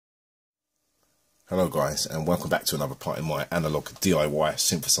Hello guys, and welcome back to another part in my analog DIY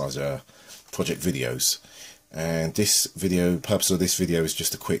synthesizer project videos. And this video, purpose of this video is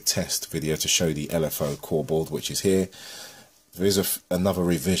just a quick test video to show the LFO core board, which is here. There is another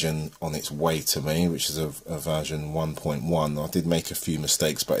revision on its way to me, which is a version 1.1. I did make a few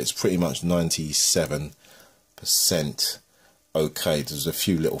mistakes, but it's pretty much 97% okay. There's a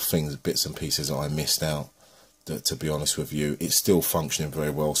few little things, bits and pieces that I missed out, that, to be honest with you, it's still functioning very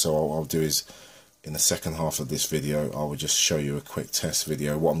well. So what I'll do is, in the second half of this video, I will just show you a quick test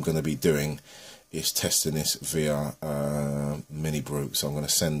video. What I'm going to be doing is testing this via mini brute. So I'm going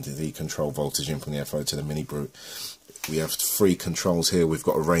to send the control voltage in from the FO to the mini brute. We have three controls here. We've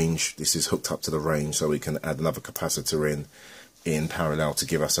got a range. This is hooked up to the range, so we can add another capacitor in parallel to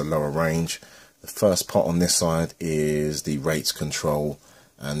give us a lower range. The first part on this side is the rates control,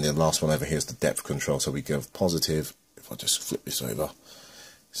 and the last one over here is the depth control. So we give positive. If I just flip this over.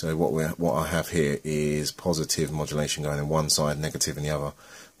 So what I have here is positive modulation going in one side, negative in the other.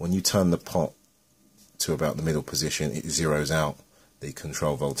 When you turn the pot to about the middle position, it zeroes out the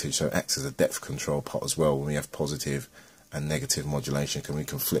control voltage, so it acts as a depth control pot as well when we have positive and negative modulation. We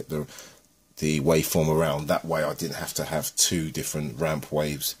can flip the waveform around. That way I didn't have to have two different ramp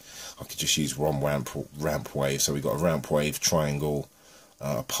waves. I could just use one ramp wave. So we got a ramp wave, triangle,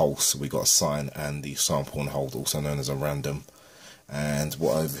 a pulse, we got a sine, and the sample and hold, also known as a random. And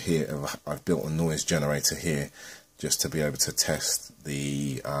what over here, I've built a noise generator here just to be able to test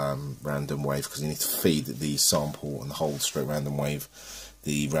the random wave, because you need to feed the sample and the hold stroke random wave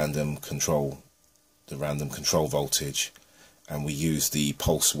the random control voltage, and we use the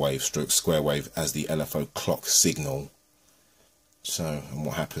pulse wave stroke square wave as the LFO clock signal. So, and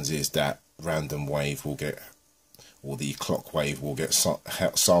what happens is that random wave will get, or the clock wave will get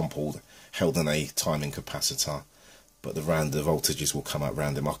sampled, held in a timing capacitor, but the voltages will come out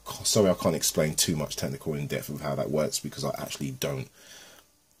random. Sorry, I can't explain too much technical in depth of how that works, because I actually don't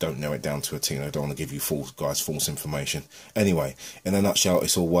know it down to a T, and I don't want to give you false information. Anyway, in a nutshell,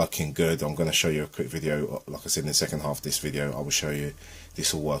 it's all working good. I'm going to show you a quick video. Like I said, in the second half of this video, I will show you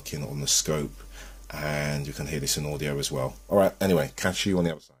this all working on the scope, and you can hear this in audio as well. Alright, anyway, catch you on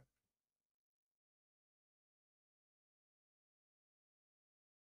the other side.